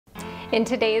In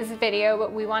today's video,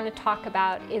 what we want to talk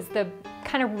about is the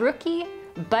kind of rookie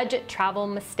budget travel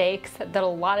mistakes that a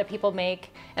lot of people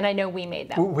make, and I know we made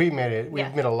them. We made it.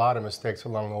 We've made a lot of mistakes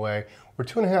along the way. We're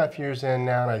 2.5 years in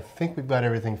now, and I think we've got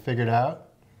everything figured out.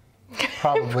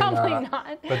 Probably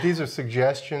not. But these are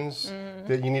suggestions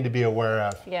that you need to be aware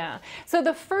of. Yeah. So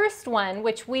the first one,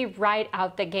 which we right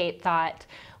out the gate thought,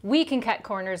 we can cut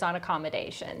corners on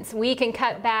accommodations. We can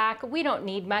cut back. We don't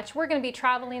need much. We're going to be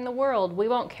traveling the world. We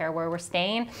won't care where we're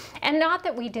staying. And not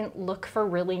that we didn't look for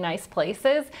really nice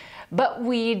places, but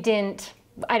we didn't,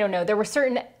 I don't know, there were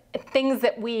certain things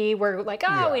that we were like,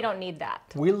 oh, we don't need that.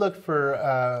 We look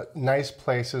for nice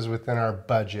places within our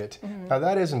budget. Now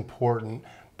that is important,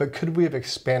 but could we have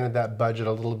expanded that budget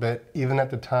a little bit even at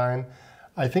the time?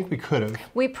 I think we could have.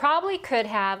 We probably could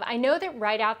have. I know that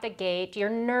right out the gate, you're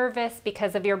nervous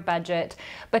because of your budget,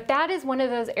 but that is one of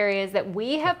those areas that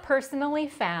we have personally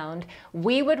found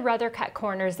we would rather cut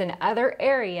corners in other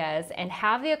areas and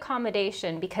have the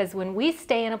accommodation, because when we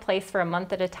stay in a place for a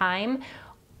month at a time,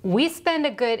 we spend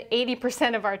a good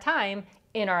 80% of our time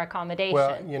in our accommodation.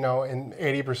 Well, you know, in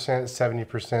 80%, 70%,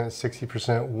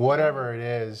 60%, whatever it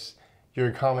is, your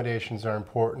accommodations are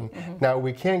important. Now,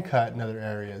 we can cut in other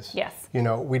areas. Yes. You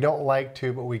know, we don't like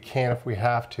to, but we can if we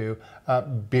have to.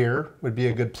 Beer would be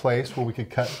a good place where we could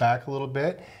cut back a little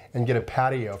bit and get a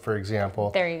patio, for example.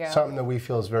 There you go. Something that we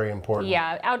feel is very important.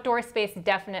 Yeah, outdoor space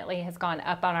definitely has gone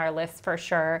up on our list for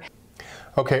sure.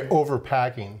 Okay,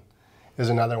 overpacking is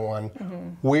another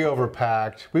one. We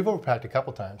overpacked. We've overpacked a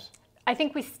couple times. I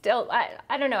think we still,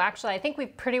 I don't know, actually, I think we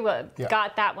pretty well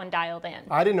got that one dialed in.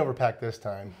 I didn't overpack this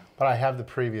time, but I have the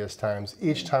previous times.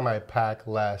 Each time I pack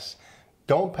less.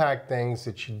 Don't pack things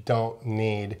that you don't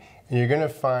need. And you're gonna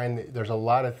find that there's a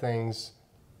lot of things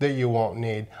that you won't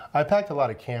need. I packed a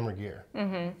lot of camera gear,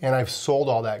 and I've sold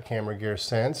all that camera gear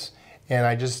since. And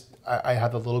I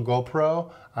have a little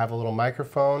GoPro, I have a little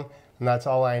microphone, and that's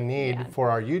all I need for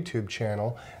our YouTube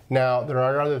channel. Now, there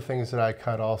are other things that I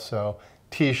cut also.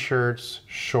 T-shirts,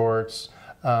 shorts,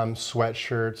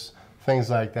 sweatshirts, things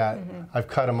like that. I've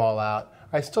cut them all out.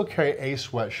 I still carry a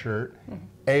sweatshirt,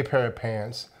 a pair of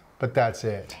pants, but that's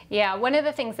it. Yeah, one of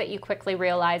the things that you quickly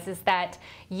realize is that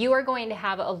you are going to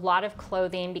have a lot of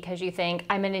clothing because you think,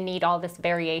 I'm going to need all this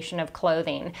variation of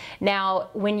clothing.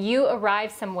 Now, when you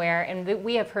arrive somewhere, and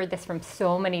we have heard this from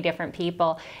so many different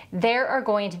people, there are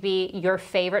going to be your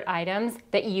favorite items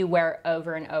that you wear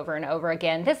over and over and over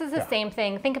again. This is the same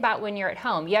thing. Think about when you're at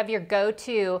home. You have your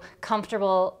go-to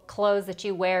comfortable clothes that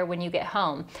you wear when you get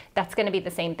home. That's going to be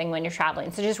the same thing when you're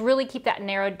traveling. So just really keep that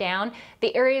narrowed down.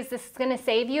 The areas this is going to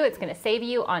save you, it's going to save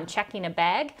you on checking a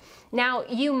bag. Now,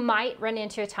 you might run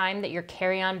into a time that your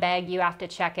carry-on bag, you have to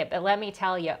check it, but let me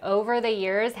tell you, over the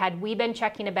years, had we been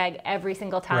checking a bag every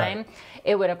single time,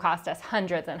 it would have cost us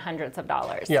hundreds and hundreds of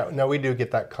dollars. Yeah, no, we do get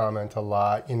that comment a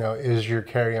lot. You know, is your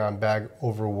carry-on bag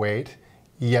overweight?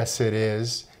 Yes, it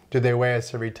is. Do they weigh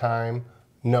us every time?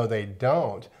 No, they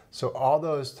don't. So all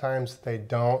those times they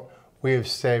don't, we have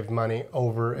saved money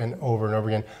over and over and over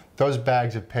again. Those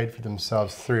bags have paid for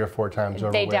themselves 3 or 4 times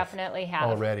over. They definitely have.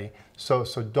 Already. So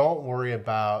don't worry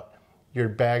about your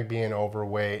bag being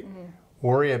overweight.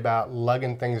 Worry about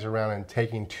lugging things around and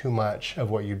taking too much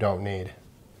of what you don't need.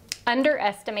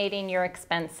 Underestimating your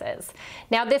expenses.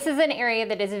 Now, this is an area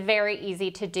that is very easy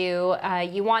to do.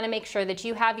 You want to make sure that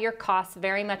you have your costs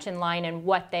very much in line and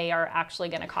what they are actually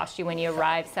going to cost you when you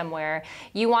arrive somewhere.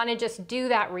 You want to just do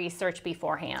that research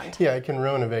beforehand. Yeah, it can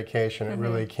ruin a vacation. It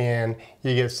really can.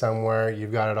 You get somewhere,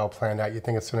 you've got it all planned out. You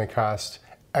think it's going to cost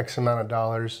X amount of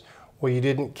dollars. Well, you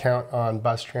didn't count on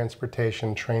bus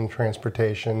transportation, train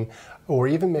transportation, or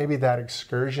even maybe that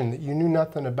excursion that you knew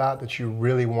nothing about that you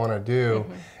really want to do.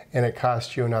 And it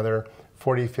costs you another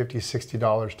 $40, $50,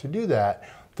 $60 to do that.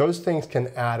 Those things can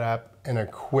add up in a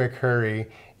quick hurry,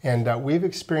 and we've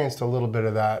experienced a little bit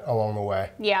of that along the way.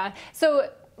 Yeah, so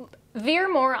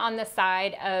veer more on the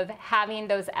side of having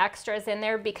those extras in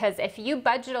there, because if you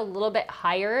budget a little bit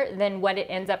higher than what it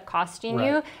ends up costing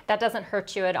you, that doesn't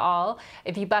hurt you at all.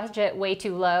 If you budget way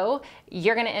too low,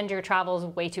 you're going to end your travels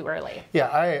way too early. Yeah,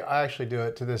 I actually do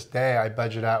it to this day. I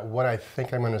budget out what I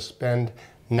think I'm going to spend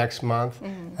next month,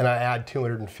 and I add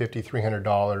 $250,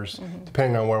 $300,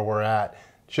 depending on where we're at,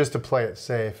 just to play it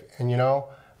safe. And you know,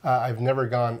 I've never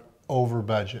gone over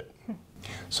budget.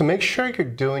 So make sure you're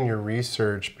doing your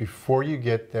research before you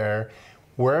get there,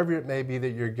 wherever it may be that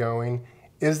you're going.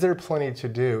 Is there plenty to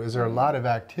do? Is there a lot of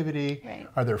activity?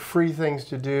 Are there free things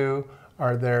to do?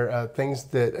 Are there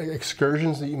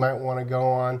excursions that you might want to go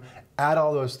on? Add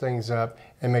all those things up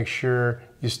and make sure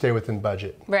you stay within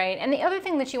budget. Right, and the other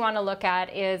thing that you want to look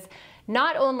at is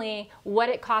not only what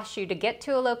it costs you to get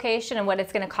to a location and what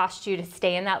it's going to cost you to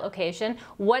stay in that location,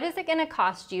 what is it going to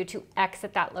cost you to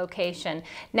exit that location?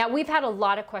 Now, we've had a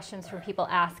lot of questions from people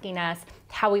asking us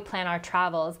how we plan our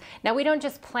travels. Now, we don't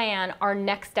just plan our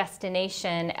next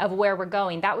destination of where we're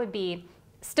going. That would be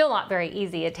still not very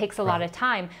easy. It takes a lot of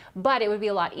time, but it would be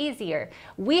a lot easier.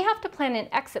 We have to plan an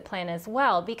exit plan as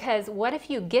well, because what if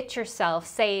you get yourself,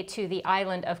 say, to the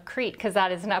island of Crete, because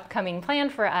that is an upcoming plan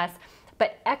for us,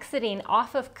 but exiting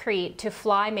off of Crete to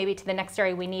fly maybe to the next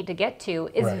area we need to get to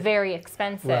is very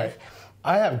expensive. Right.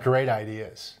 I have great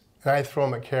ideas, and I throw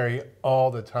them at Carrie all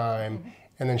the time,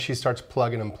 and then she starts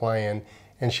plugging and playing,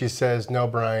 and she says, no,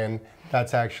 Brian,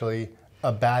 that's actually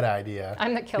a bad idea.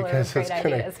 I'm the killer of great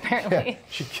ideas, apparently. Yeah,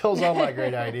 she kills all my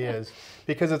great ideas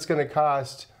because it's going to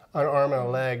cost an arm and a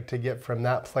leg to get from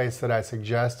that place that I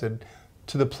suggested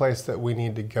to the place that we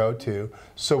need to go to.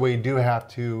 So we do have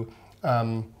to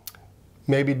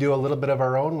maybe do a little bit of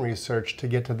our own research to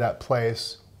get to that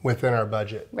place within our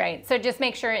budget. Right. So just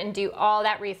make sure and do all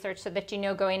that research so that you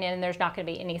know going in there's not going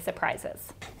to be any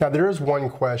surprises. Now, there is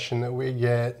one question that we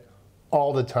get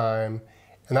all the time,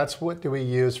 and that's, what do we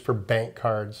use for bank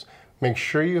cards? Make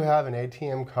sure you have an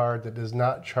ATM card that does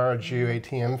not charge you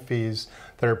ATM fees.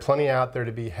 There are plenty out there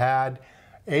to be had.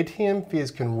 ATM fees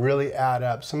can really add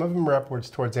up. Some of them are upwards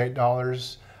towards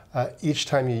 $8 each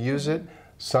time you use it.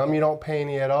 Some you don't pay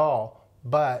any at all.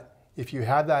 But if you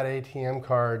have that ATM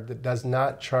card that does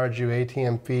not charge you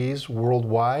ATM fees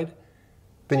worldwide,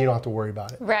 then you don't have to worry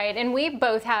about it. Right, and we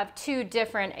both have two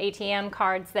different ATM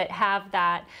cards that have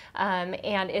that,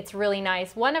 and it's really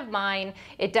nice. One of mine,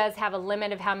 it does have a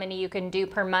limit of how many you can do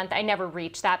per month. I never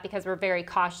reach that because we're very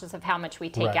cautious of how much we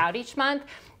take out each month.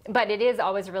 But it is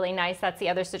always really nice. That's the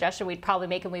other suggestion we'd probably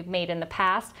make, and we've made in the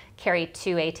past. Carry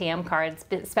 2 ATM cards,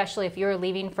 especially if you're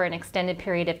leaving for an extended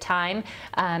period of time.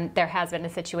 There has been a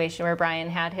situation where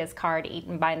Brian had his card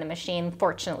eaten by the machine.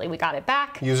 Fortunately, we got it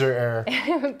back. User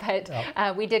error.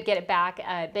 But we did get it back.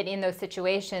 But in those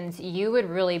situations, you would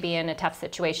really be in a tough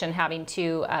situation having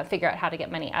to figure out how to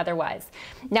get money otherwise.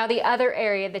 Now, the other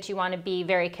area that you want to be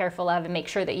very careful of and make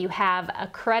sure that you have a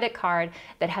credit card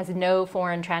that has no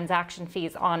foreign transaction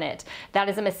fees on it. That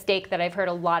is a mistake that I've heard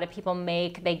a lot of people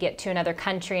make. They get to another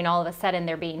country and all of a sudden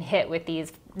they're being hit with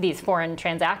these foreign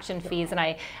transaction fees, and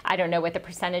I don't know what the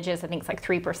percentage is. I think it's like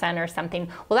 3% or something.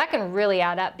 Well, that can really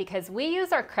add up because we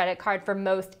use our credit card for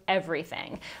most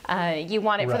everything. You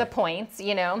want it for the points,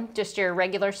 you know, just your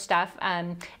regular stuff,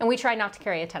 and we try not to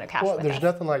carry a ton of cash with us. There's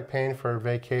nothing like paying for a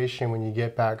vacation when you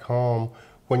get back home,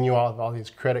 when you have all these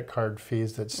credit card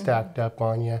fees that stacked up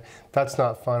on you. That's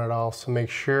not fun at all. So make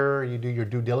sure you do your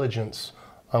due diligence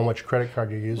on which credit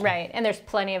card you're using. Right, and there's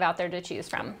plenty of out there to choose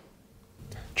from.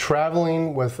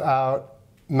 Traveling without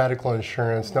medical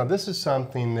insurance. Now, this is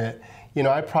something that, you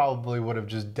know, I probably would have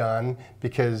just done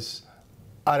because,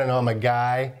 I don't know, I'm a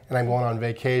guy and I'm going on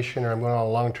vacation or I'm going on a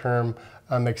long-term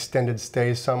extended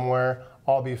stay somewhere.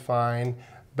 I'll be fine.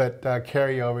 But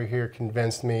Carrie over here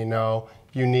convinced me, no,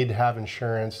 you need to have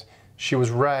insurance. She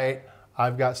was right.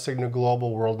 I've got Cigna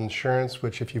Global World Insurance,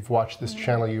 which if you've watched this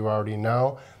channel, you already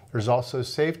know. There's also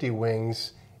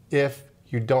SafetyWings if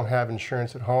you don't have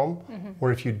insurance at home,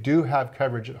 or if you do have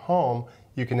coverage at home,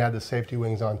 you can add the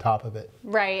SafetyWings on top of it.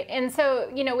 Right, and so,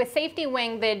 you know, with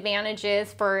SafetyWing, the advantage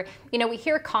is for, you know, we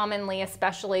hear commonly,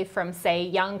 especially from, say,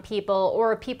 young people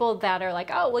or people that are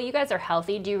like, oh, well, you guys are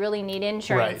healthy. Do you really need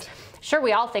insurance? Right. Sure,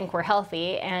 we all think we're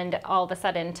healthy, and all of a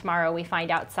sudden tomorrow we find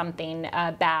out something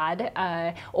bad,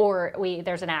 or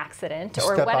there's an accident,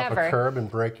 or whatever. Step off a curb and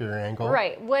break your ankle.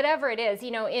 Right, whatever it is.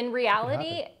 You know, in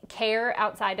reality, care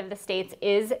outside of the States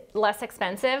is less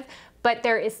expensive, but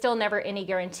there is still never any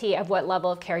guarantee of what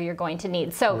level of care you're going to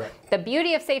need. So the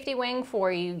beauty of SafetyWing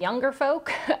for you younger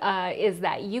folk is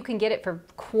that you can get it for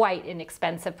quite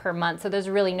inexpensive per month. So there's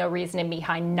really no reason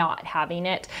behind not having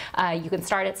it. You can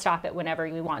start it, stop it whenever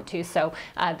you want to. So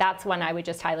that's one I would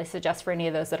just highly suggest for any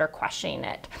of those that are questioning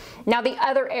it. Now, the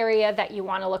other area that you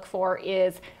want to look for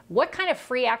is what kind of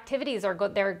free activities are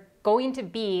there going to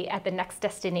be at the next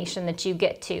destination that you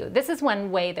get to. This is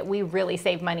one way that we really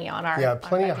save money on our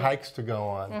plenty of hikes to go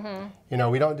on. You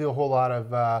know, we don't do a whole lot of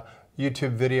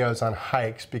YouTube videos on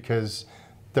hikes because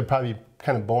they're probably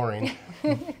kind of boring,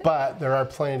 but there are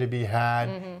plenty to be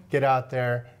had. Get out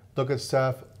there, look at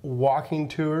stuff. Walking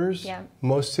tours.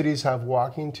 Most cities have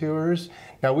walking tours.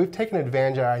 Now, we've taken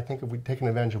advantage, I think we've taken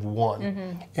advantage of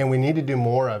one, and we need to do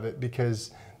more of it because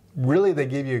really, they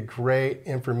give you great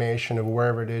information of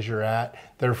wherever it is you're at.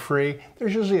 They're free.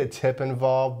 There's usually a tip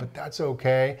involved, but that's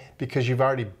okay because you've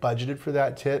already budgeted for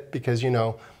that tip because, you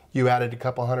know, you added a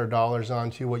couple $100s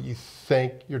onto what you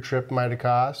think your trip might have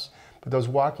cost. but those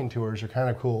walking tours are kind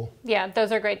of cool. Yeah,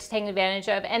 those are great to take advantage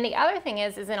of. And the other thing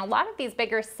is in a lot of these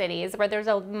bigger cities where there's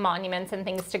monuments and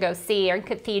things to go see, or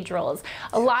cathedrals,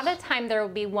 a lot of time there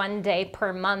will be one day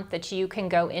per month that you can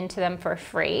go into them for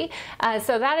free.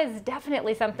 So that is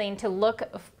definitely something to look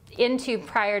into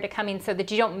prior to coming so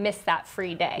that you don't miss that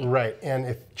free day. Right, and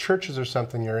if churches are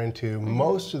something you're into,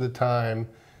 most of the time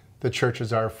the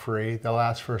churches are free. They'll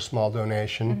ask for a small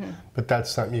donation, but that's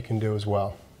something you can do as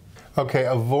well. Okay,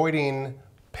 avoiding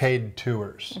paid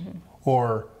tours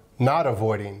or not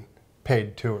avoiding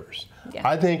paid tours. Yeah.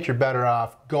 I think you're better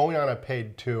off going on a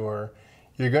paid tour.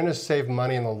 You're going to save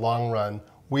money in the long run,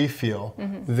 we feel,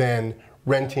 than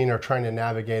renting or trying to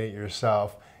navigate it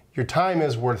yourself. Your time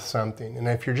is worth something, and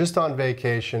if you're just on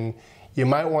vacation, you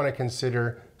might want to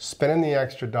consider spending the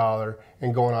extra dollar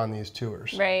and going on these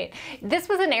tours. Right. This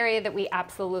was an area that we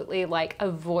absolutely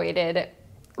avoided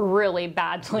really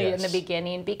badly in the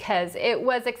beginning because it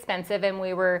was expensive and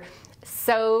we were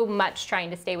so much trying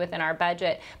to stay within our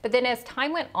budget. But then as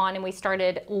time went on and we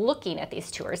started looking at these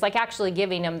tours, actually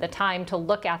giving them the time to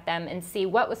look at them and see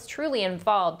what was truly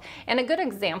involved. And a good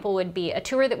example would be a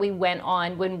tour that we went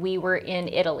on when we were in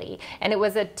Italy. And it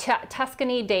was a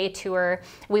Tuscany day tour.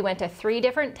 We went to 3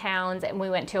 different towns and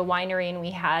we went to a winery and we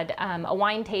had a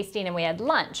wine tasting and we had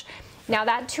lunch. Now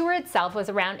that tour itself was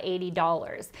around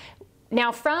 $80.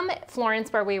 Now from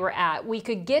Florence where we were at, we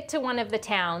could get to one of the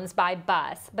towns by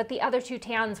bus, but the other 2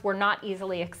 towns were not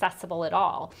easily accessible at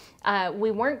all. We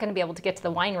weren't going to be able to get to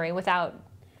the winery without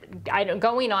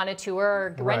going on a tour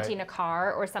or renting a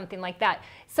car or something like that.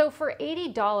 So for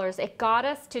 $80, it got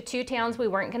us to 2 towns we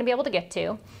weren't going to be able to get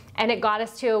to, and it got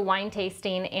us to a wine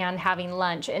tasting and having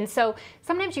lunch. And so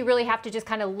sometimes you really have to just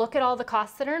kind of look at all the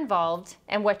costs that are involved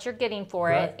and what you're getting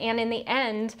for it. And in the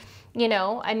end,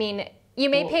 you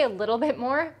may pay a little bit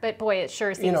more, but boy, it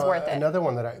sure seems worth it. Another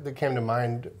one that came to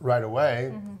mind right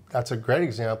away, that's a great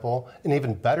example, an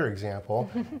even better example,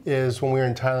 is when we were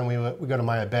in Thailand, we go to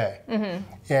Maya Bay.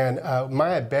 And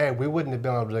Maya Bay, we wouldn't have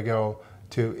been able to go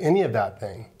to any of that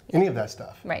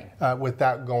stuff,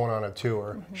 without going on a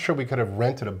tour. Sure, we could have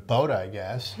rented a boat, I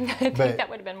guess. I think that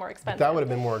would have been more expensive. That would have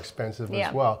been more expensive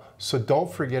as well. So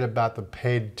don't forget about the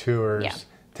paid tours.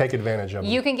 Take advantage of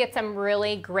them. You can get some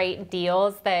really great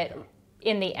deals that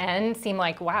in the end seem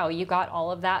like, wow, you got all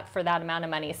of that for that amount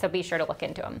of money. So be sure to look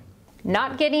into them.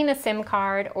 Not getting a SIM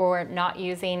card or not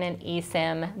using an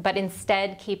eSIM, but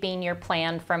instead keeping your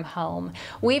plan from home.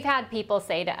 We've had people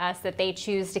say to us that they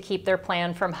choose to keep their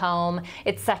plan from home.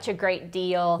 It's such a great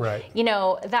deal. Right.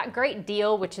 That great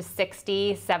deal, which is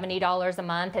 $60, $70 a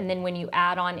month, and then when you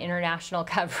add on international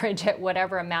coverage at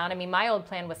whatever amount, my old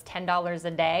plan was $10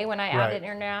 a day when I added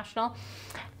international.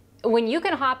 When you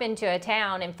can hop into a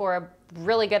town, and for a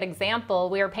really good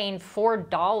example, we were paying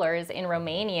 $4 in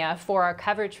Romania for our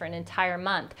coverage for an entire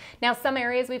month. Now, some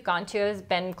areas we've gone to has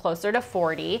been closer to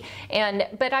 $40,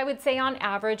 but I would say on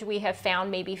average we have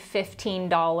found maybe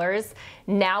 $15.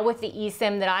 Now with the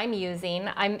eSIM that I'm using,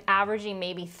 I'm averaging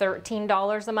maybe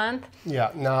 $13 a month. Yeah,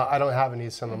 no, I don't have an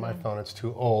eSIM on my phone. It's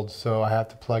too old, so I have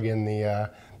to plug in the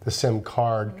SIM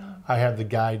card. I have the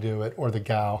guy do it, or the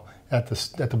gal, at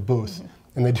the booth.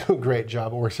 And they do a great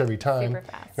job. It works every time. Super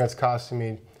fast. And it's costing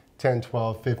me 10,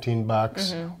 12, 15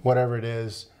 bucks, whatever it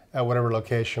is, at whatever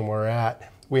location we're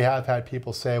at. We have had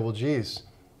people say, well, geez,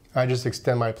 I just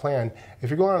extend my plan. If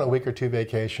you're going on a week or 2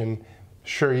 vacation,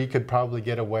 sure, you could probably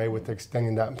get away with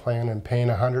extending that plan and paying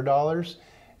 $100.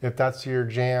 If that's your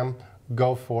jam,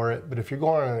 go for it. But if you're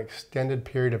going on an extended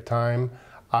period of time,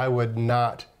 I would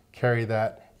not carry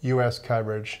that U.S.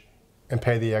 coverage and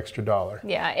pay the extra $1.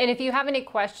 Yeah, and if you have any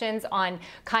questions on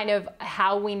kind of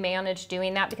how we manage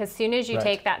doing that, because as soon as you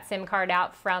take that SIM card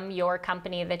out from your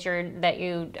company that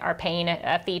you are paying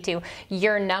a fee to,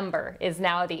 your number is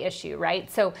now the issue,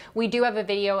 right? So we do have a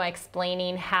video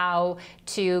explaining how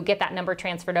to get that number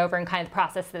transferred over and kind of the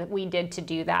process that we did to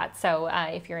do that. So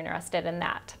if you're interested in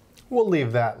that. We'll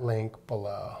leave that link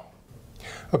below.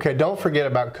 Okay, don't forget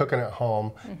about cooking at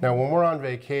home. Now, when we're on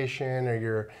vacation or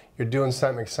you're doing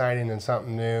something exciting and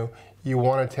something new, you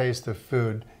want to taste the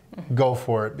food, go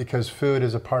for it, because food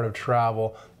is a part of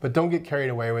travel, but don't get carried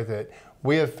away with it.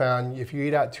 We have found if you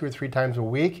eat out 2 or 3 times a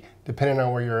week, depending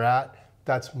on where you're at,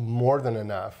 that's more than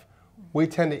enough. We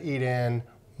tend to eat in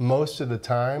most of the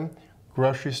time.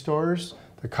 Grocery stores,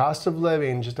 the cost of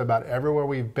living just about everywhere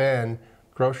we've been,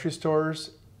 grocery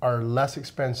stores are less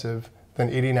expensive than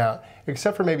eating out,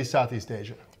 except for maybe Southeast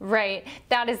Asia. Right.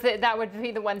 That would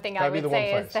be the one thing I would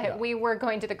say is that we were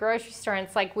going to the grocery store and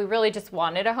it's like we really just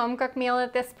wanted a home cooked meal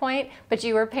at this point, but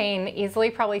you were paying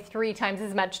easily probably 3 times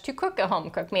as much to cook a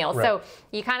home cooked meal. Right. So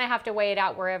you kind of have to weigh it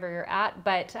out wherever you're at.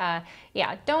 But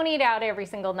yeah, don't eat out every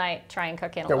single night. Try and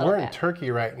cook in a little bit. We're in Turkey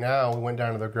right now. We went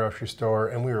down to the grocery store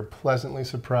and we were pleasantly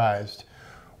surprised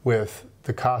with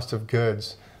the cost of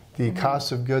goods. The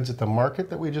cost of goods at the market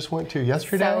that we just went to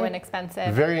yesterday. So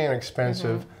inexpensive. Very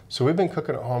inexpensive. So we've been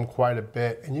cooking at home quite a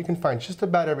bit, and you can find just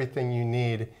about everything you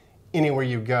need anywhere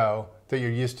you go that you're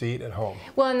used to eat at home.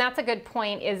 Well, and that's a good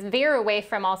point, is veer away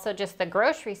from also just the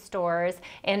grocery stores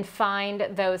and find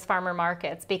those farmer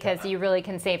markets, because you really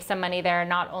can save some money there,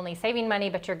 not only saving money,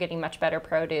 but you're getting much better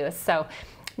produce. So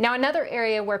now another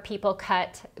area where people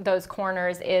cut those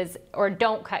corners is, or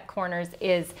don't cut corners,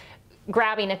 is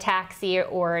grabbing a taxi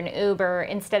or an Uber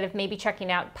instead of maybe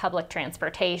checking out public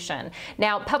transportation.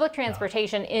 Now, public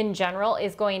transportation in general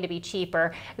is going to be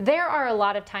cheaper. There are a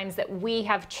lot of times that we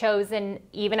have chosen,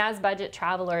 even as budget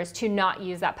travelers, to not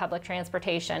use that public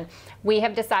transportation. We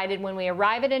have decided when we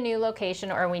arrive at a new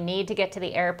location or we need to get to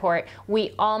the airport,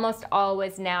 we almost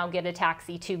always now get a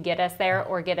taxi to get us there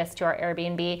or get us to our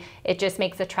Airbnb. It just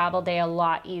makes the travel day a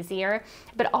lot easier.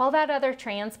 But all that other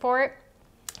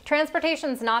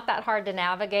transportation's not that hard to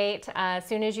navigate. As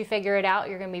soon as you figure it out,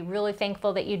 you're going to be really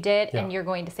thankful that you did, and you're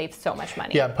going to save so much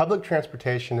money. Yeah, public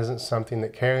transportation isn't something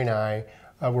that Carrie and I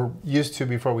were used to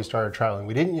before we started traveling.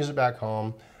 We didn't use it back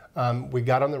home. We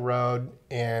got on the road,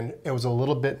 and it was a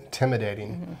little bit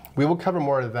intimidating. We will cover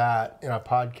more of that in a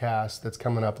podcast that's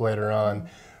coming up later on.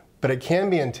 But it can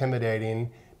be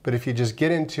intimidating, but if you just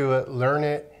get into it, learn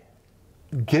it,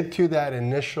 get through that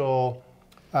initial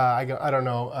learning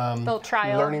process.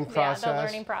 Yeah, the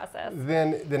learning process.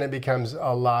 Then it becomes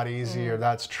a lot easier.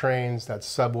 That's trains, that's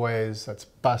subways, that's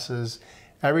buses.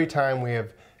 Every time we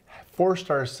have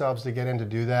forced ourselves to get in to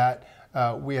do that,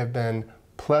 we have been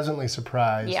pleasantly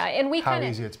surprised and how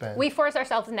easy it's been. We force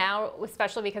ourselves now,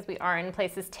 especially because we are in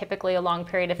places typically a long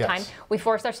period of time, we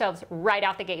force ourselves right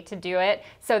out the gate to do it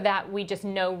so that we just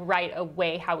know right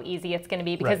away how easy it's going to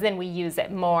be, because then we use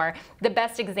it more. The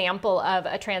best example of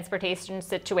a transportation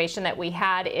situation that we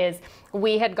had is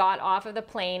we had got off of the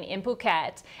plane in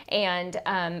Phuket, and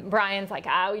Brian's like,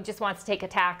 he just wants to take a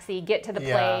taxi, get to the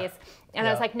place. And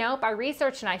I was like, nope, I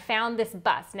researched and I found this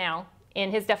bus. Now, in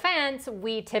his defense,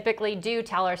 we typically do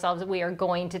tell ourselves we are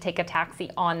going to take a taxi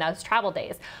on those travel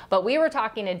days. But we were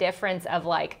talking a difference of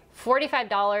like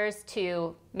 $45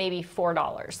 to maybe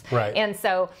 $4. Right. And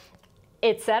so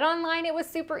it said online it was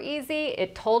super easy.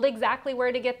 It told exactly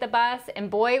where to get the bus, and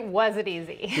boy, was it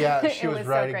easy. Yeah, she was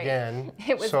right again.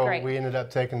 It was so great. We ended up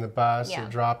taking the bus. It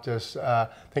dropped us, I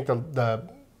think the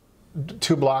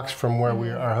 2 blocks from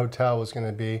where our hotel was going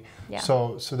to be.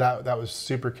 So that was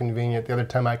super convenient. The other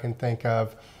time I can think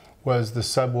of was the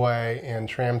subway and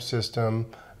tram system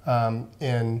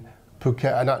in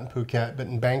Phuket, not in Phuket, but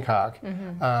in Bangkok.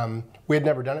 We had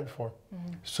never done it before.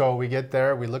 So we get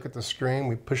there, we look at the screen,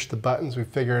 we push the buttons, we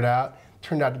figure it out.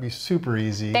 Turned out to be super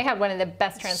easy. They had one of the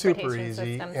best transportation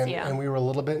systems. And we were a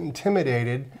little bit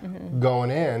intimidated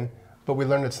going in, but we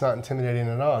learned it's not intimidating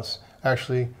at all. It's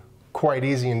actually quite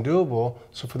easy and doable.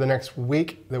 So for the next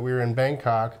week that we were in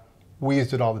Bangkok, we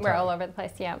used it all the time. We're all over the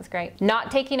place. Yeah, it was great.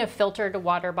 Not taking a filtered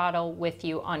water bottle with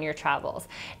you on your travels.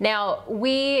 Now,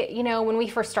 when we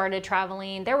first started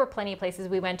traveling, there were plenty of places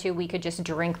we went to we could just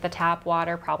drink the tap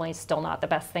water. Probably still not the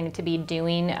best thing to be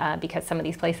doing because some of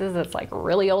these places, it's like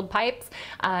really old pipes.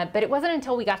 But it wasn't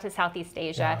until we got to Southeast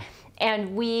Asia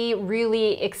and we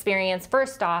really experienced,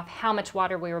 first off, how much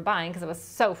water we were buying because it was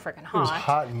so freaking hot. It was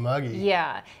hot and muggy.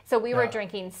 Yeah. So we were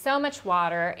drinking so much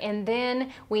water, and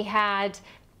then we had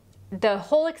the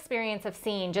whole experience of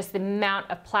seeing just the amount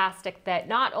of plastic that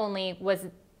not only was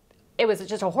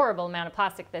just a horrible amount of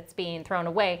plastic that's being thrown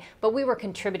away, but we were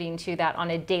contributing to that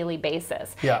on a daily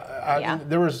basis.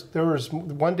 There was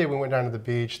one day we went down to the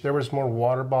beach, there was more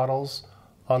water bottles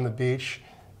on the beach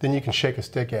than you can shake a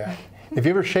stick at. If you've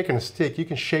ever shaken a stick, you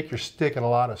can shake your stick at a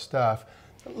lot of stuff,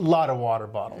 a lot of water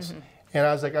bottles. And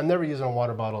I was like, I'm never using a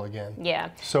water bottle again.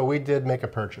 Yeah. So we did make a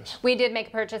purchase. We did make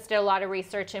a purchase, did a lot of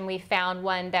research, and we found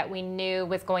one that we knew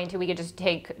was we could just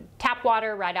take tap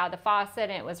water right out of the faucet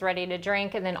and it was ready to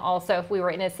drink. And then also if we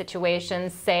were in a situation,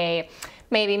 say,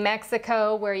 maybe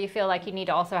Mexico, where you feel like you need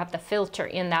to also have the filter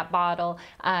in that bottle,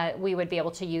 we would be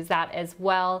able to use that as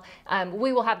well.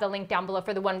 We will have the link down below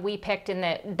for the one we picked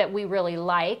and that we really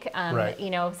like.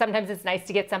 Sometimes it's nice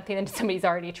to get something that somebody's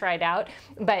already tried out,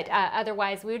 but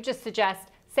otherwise we would just suggest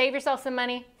save yourself some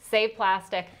money, save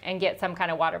plastic, and get some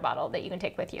kind of water bottle that you can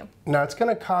take with you. Now, it's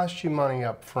going to cost you money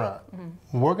up front.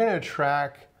 We're going to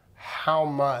track how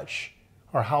much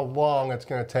or how long it's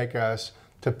going to take us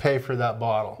to pay for that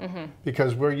bottle,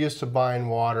 because we're used to buying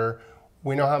water.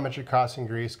 We know how much it costs in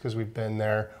Greece because we've been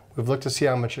there. We've looked to see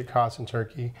how much it costs in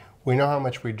Turkey. We know how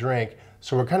much we drink.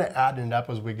 So we're kind of adding it up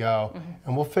as we go,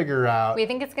 and we'll figure out. We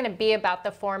think it's going to be about the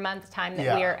 4-month time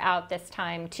that we are out this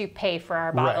time to pay for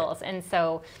our bottles. And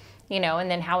so, you know, and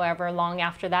then however long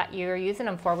after that you're using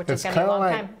them for, which is going to be a long time.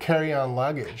 It's kind of like carry-on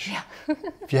luggage. Yeah.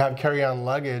 If you have carry-on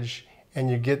luggage and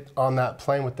you get on that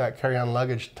plane with that carry-on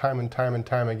luggage time and time and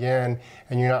time again,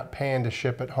 and you're not paying to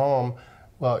ship it home,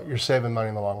 well, you're saving money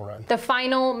in the long run. The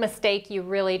final mistake you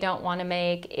really don't want to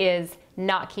make is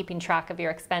not keeping track of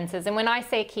your expenses. And when I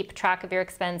say keep track of your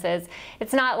expenses,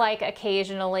 it's not like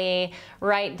occasionally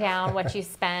write down what you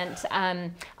spent.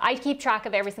 I keep track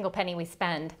of every single penny we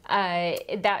spend.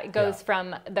 That goes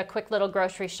from the quick little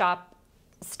grocery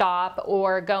stop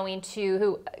or going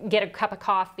to get a cup of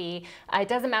coffee. It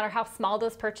doesn't matter how small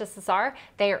those purchases are,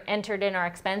 they are entered in our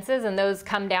expenses, and those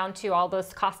come down to all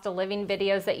those cost of living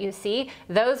videos that you see.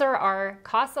 Those are our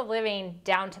cost of living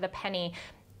down to the penny.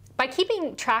 By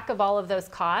keeping track of all of those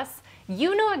costs,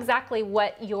 you know exactly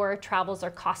what your travels are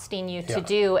costing you to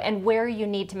do and where you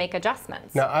need to make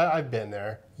adjustments. Now, I've been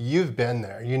there. You've been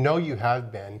there. You know you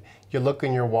have been. You look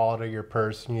in your wallet or your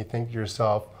purse and you think to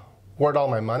yourself, where'd all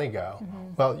my money go?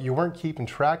 Well, you weren't keeping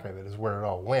track of it is where it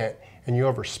all went, and you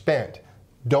overspent.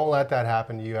 Don't let that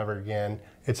happen to you ever again.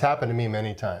 It's happened to me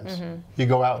many times. You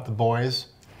go out with the boys,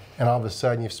 and all of a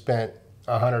sudden you've spent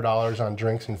 $100 on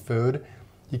drinks and food.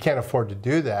 You can't afford to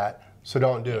do that, so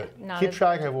don't do it. Keep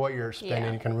track of what you're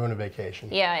spending. You can ruin a vacation.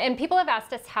 Yeah, and people have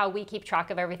asked us how we keep track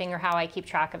of everything or how I keep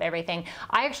track of everything.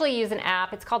 I actually use an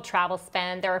app. It's called Travel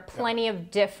Spend. There are plenty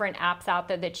of different apps out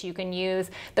there that you can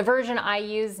use. The version I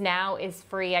use now is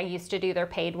free. I used to do their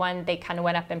paid one. They kind of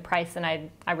went up in price, and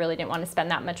I really didn't want to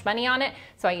spend that much money on it,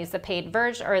 so I use the paid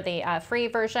version or the free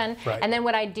version. And then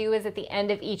what I do is at the end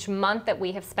of each month that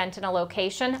we have spent in a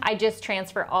location, I just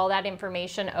transfer all that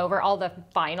information over, all the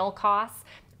final costs,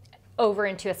 over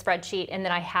into a spreadsheet, and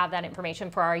then I have that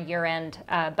information for our year-end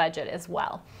budget as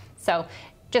well. So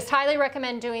just highly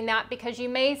recommend doing that, because you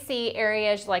may see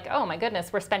areas like, oh my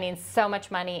goodness, we're spending so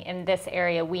much money in this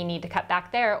area, we need to cut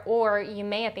back there. Or you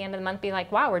may at the end of the month be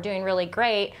like, wow, we're doing really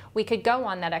great, we could go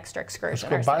on that extra excursion.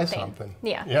 Let's go buy something.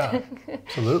 Yeah,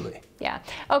 absolutely. Yeah.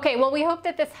 Okay, well, we hope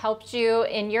that this helped you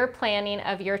in your planning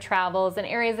of your travels and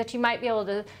areas that you might be able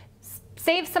to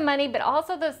save some money, but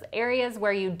also those areas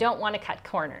where you don't want to cut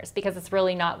corners, because it's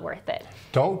really not worth it.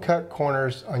 Don't cut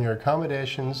corners on your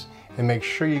accommodations, and make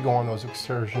sure you go on those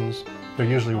excursions. They're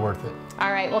usually worth it.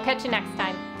 All right, we'll catch you next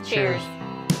time. Cheers.